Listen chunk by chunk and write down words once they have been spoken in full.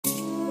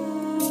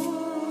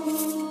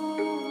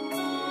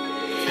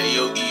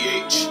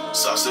K-O-E-H.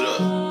 Sauce it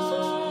up.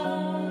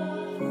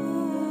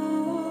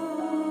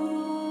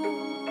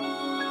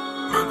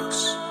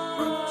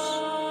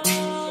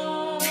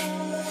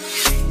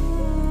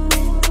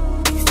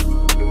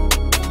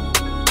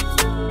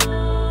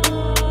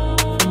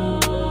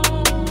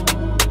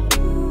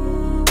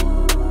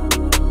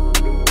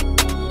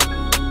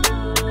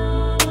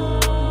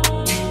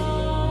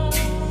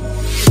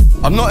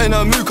 I'm not in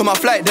a mood cause my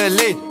flight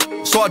delayed,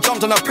 so I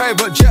jumped on a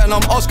private jet and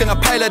I'm asking a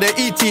pilot the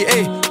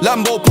ETA.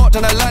 Lambo parked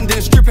on a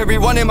landing strip,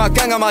 everyone in my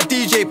gang and my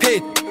DJ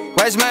paid.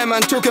 Why is my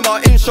man talking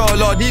about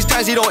inshallah? These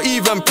times he don't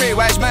even pray.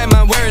 Why is my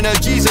man wearing a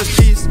Jesus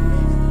piece?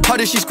 How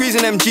does she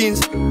squeezing them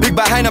jeans? Big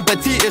behind and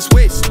petitest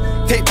waist.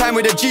 Take time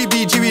with the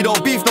GBG, we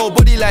don't beef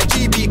nobody like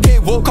GBK.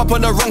 Woke up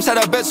on the wrong side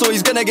of bed, so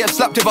he's gonna get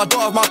slapped if I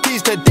don't have my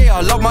keys today.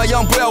 I love my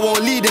young boy, I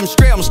won't lead him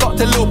straight. I'm stuck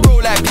to little bro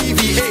like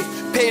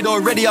PVA. Paid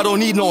already, I don't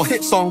need no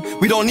hit song.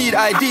 We don't need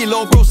ID,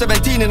 low bro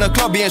 17 in the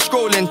club, he ain't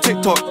scrolling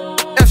TikTok.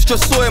 F's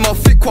just saw him a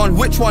thick one.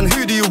 Which one?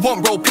 Who do you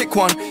want, bro? Pick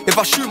one. If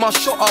I shoot my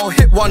shot, I'll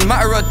hit one.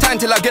 Matter of time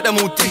till I get them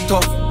all ticked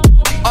off.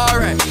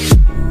 Alright,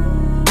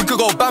 we could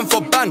go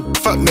Band4Band.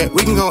 Fuck that,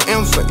 we can go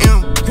M for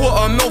M.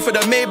 $250,000 for the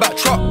Maybach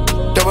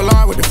truck. Double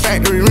R with the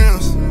factory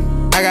rims.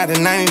 I got the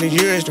 90, the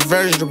years, the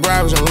version, the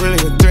bribes, I'm really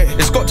a threat.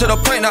 It's got to the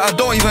point that I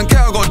don't even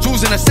care. I got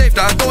jewels in the safe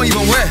that I don't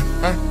even wear.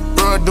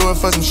 Bro, I do it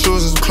for some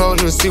shoes and some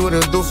clothes, you'll see what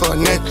it'll do for a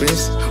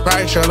necklace.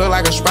 Right, sure, look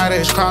like a spider,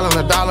 it's crawling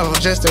 $1 on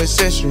just the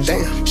accessories.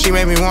 Damn. She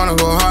made me wanna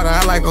go harder,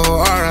 I like her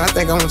harder, I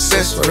think I'm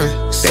obsessed with her.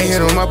 They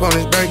hit him up on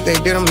his birthday,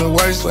 did him the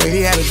worst way,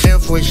 he had a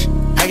death wish.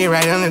 I get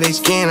right under their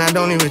skin, I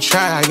don't even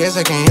try, I guess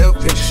I can't help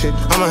it. Shit.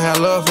 I'ma have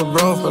love for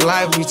bro, for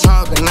life, we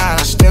talkin', nah,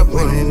 I step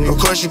with it. Of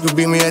course you could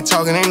beat me at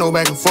talking, ain't no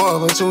back and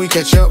forth until we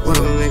catch up with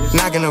them.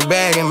 Knocking the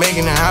bag and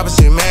making the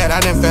opposite mad,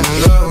 I done fell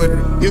in love with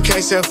her. You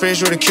can't sell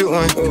fish with a cute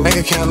one, make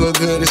account look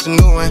good, it's a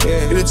new one.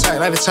 You the type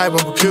like the type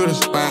of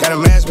computers, got a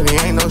mask but he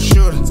ain't no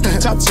shooter.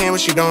 Top 10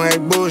 but she don't act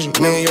bougie,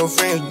 me and your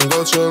friends can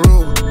go to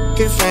Aruba.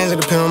 Get fans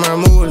that depend on my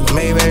mood,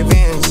 Maybach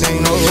Benz,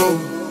 ain't no rule.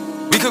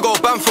 We could go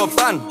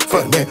Band4Band.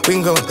 Fuck that, we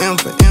can go M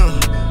for M.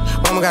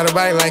 Mama got a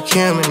body like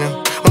Kim and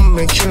them. Mama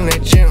been killing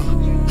that gym.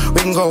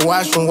 We can go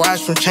watch from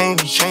chain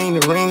to chain,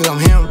 the rings on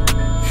him.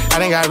 I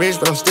done got rich,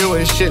 but I'm still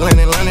with this shit, land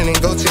in London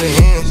and go to the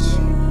ends.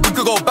 We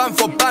could go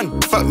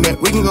Band4Band. Fuck that,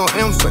 we can go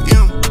M for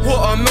M.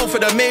 $250,000 for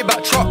the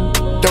Maybach truck.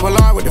 Double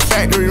R with the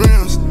factory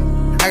rims.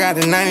 I got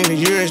the 90, the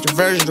years, the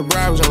version, the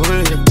bribes, I'm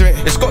really a threat.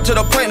 It's got to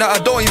the point that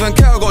I don't even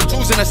care. I got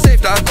jewels in the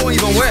safe that I don't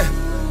even wear.